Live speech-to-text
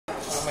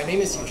My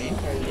name is Eugene.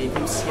 I'm the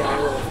Group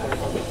CIO of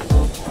MyRepublic.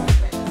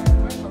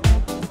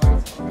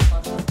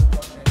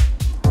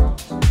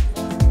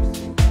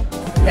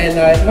 And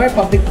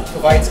MyRepublic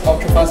provides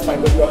ultra-fast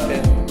fiber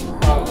broadband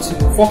to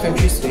 4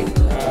 countries today,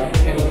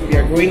 and we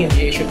are growing in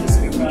the Asia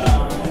Pacific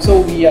region.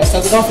 So we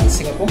started off in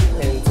Singapore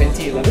in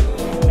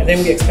 2011, and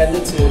then we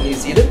expanded to New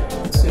Zealand,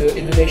 to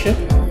Indonesia,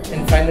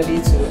 and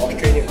finally to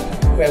Australia,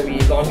 where we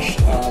launched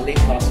late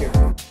last year.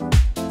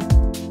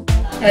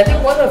 I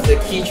think one of the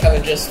key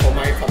challenges for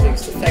MyRepublic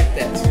is the fact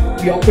that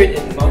we operate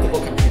in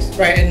multiple countries,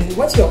 right? And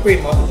once you operate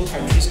in multiple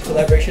countries,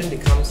 collaboration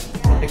becomes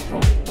a big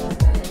problem,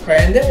 right?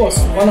 And that was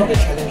one of the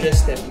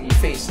challenges that we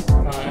faced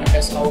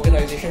as our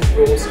organization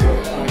grows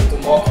into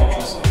more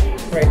countries,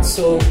 right?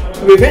 So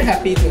we're very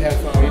happy to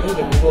have the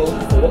Google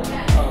Forward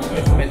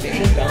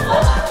implementation done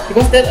for us,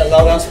 because that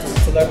allowed us to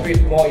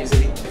collaborate more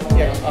easily.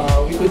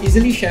 We could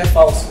easily share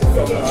files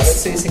from let's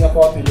say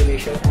Singapore to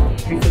Indonesia.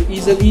 We could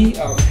easily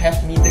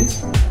have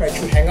meetings right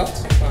through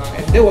Hangouts,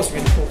 and that was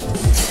really cool.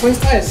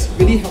 Coinstar has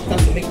really helped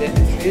us to make that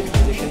entire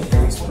transition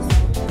very smooth.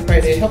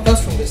 Right, they helped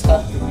us from the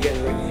start to the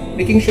end, right?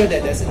 Making sure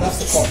that there's enough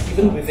support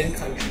even within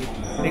country.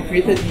 They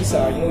created these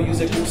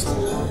user groups to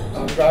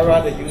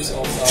rah-rah the use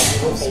of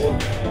Google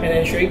Forward, and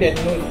ensuring that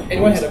if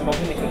anyone had a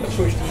problem, they could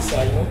approach these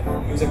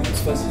user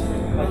groups first to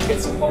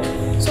get support.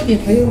 So the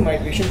entire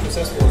migration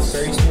process was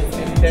very smooth,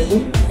 and there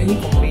weren't any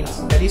complaints,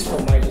 at least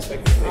from my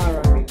perspective.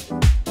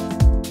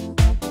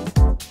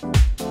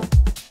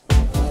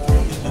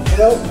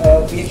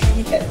 We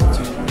actually had to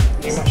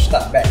pretty much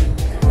start back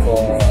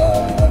for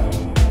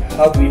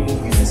how do we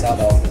move users out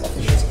of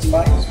Official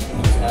 65.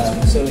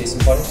 So it's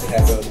important to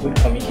have a good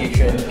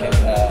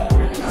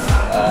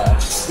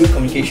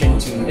communication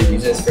to the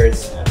users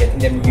first, getting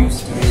them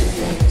used to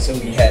it. So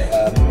we had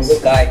Google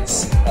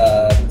Guides,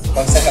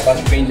 Concept helped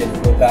us train the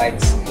Google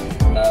Guides.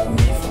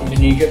 With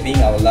Indonesia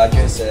being our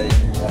largest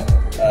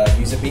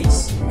user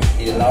base,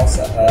 it allows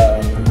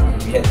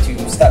we had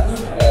to start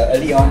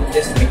early on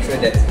just to make sure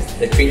that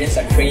the trainers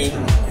are trained,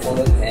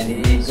 followed, and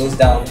it goes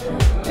down.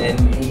 And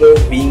Google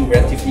being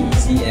relatively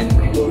easy, and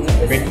people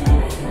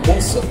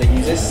most of the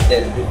users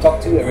that we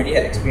talked to already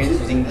had experience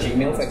using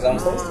Gmail, for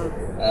example.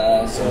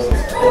 So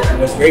it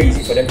was very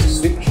easy for them to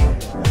switch.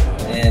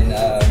 And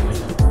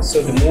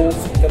so the move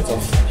in terms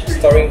of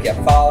storing their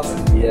files,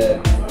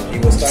 they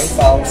were storing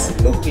files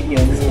locally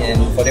only,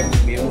 and for them to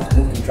be able to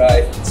move to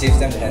Drive, it saves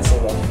them the hassle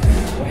of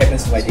what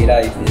happens to my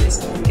data if it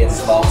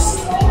gets lost,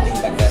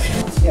 things like that.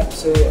 Yeah,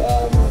 so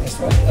as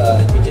what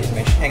you just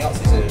mentioned,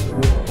 Hangouts is a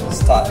good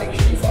start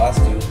actually for us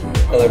to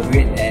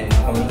collaborate and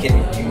communicate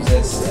with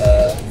users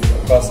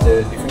across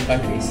the different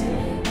countries.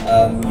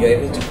 You're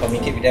able to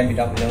communicate with them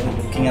without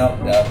looking out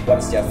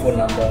what's their phone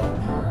number.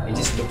 You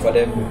just look for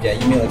them with their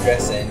email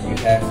address, and you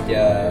can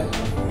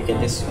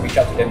just reach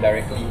out to them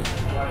directly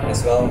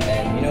as well.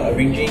 And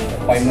arranging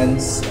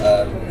appointments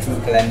through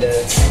calendar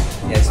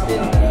has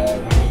been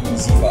really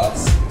easy for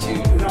us to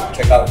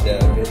check out the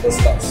available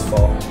slots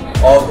for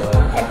all the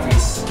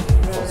countries.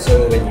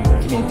 So when you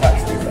keep in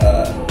touch with the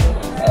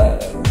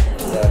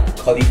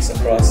colleagues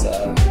across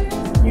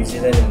New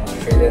Zealand and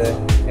Australia,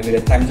 and with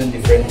the time zone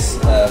difference,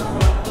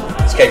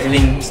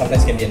 scheduling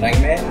sometimes can be a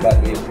nightmare,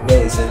 but with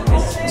Google it's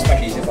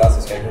much easier for us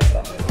to schedule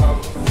stuff.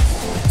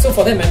 So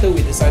for that matter,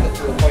 we decided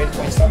to appoint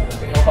Coinstar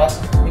to help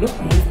us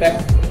move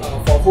back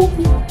for a whole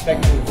group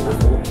back to Google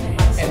Forward.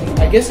 And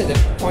I guess at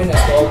that point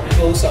as well,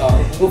 Google's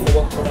Google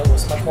Forward product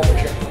was much more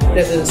mature.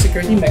 There's the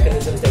security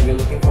mechanisms that we're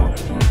looking for,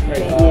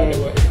 right, that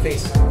were in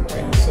place.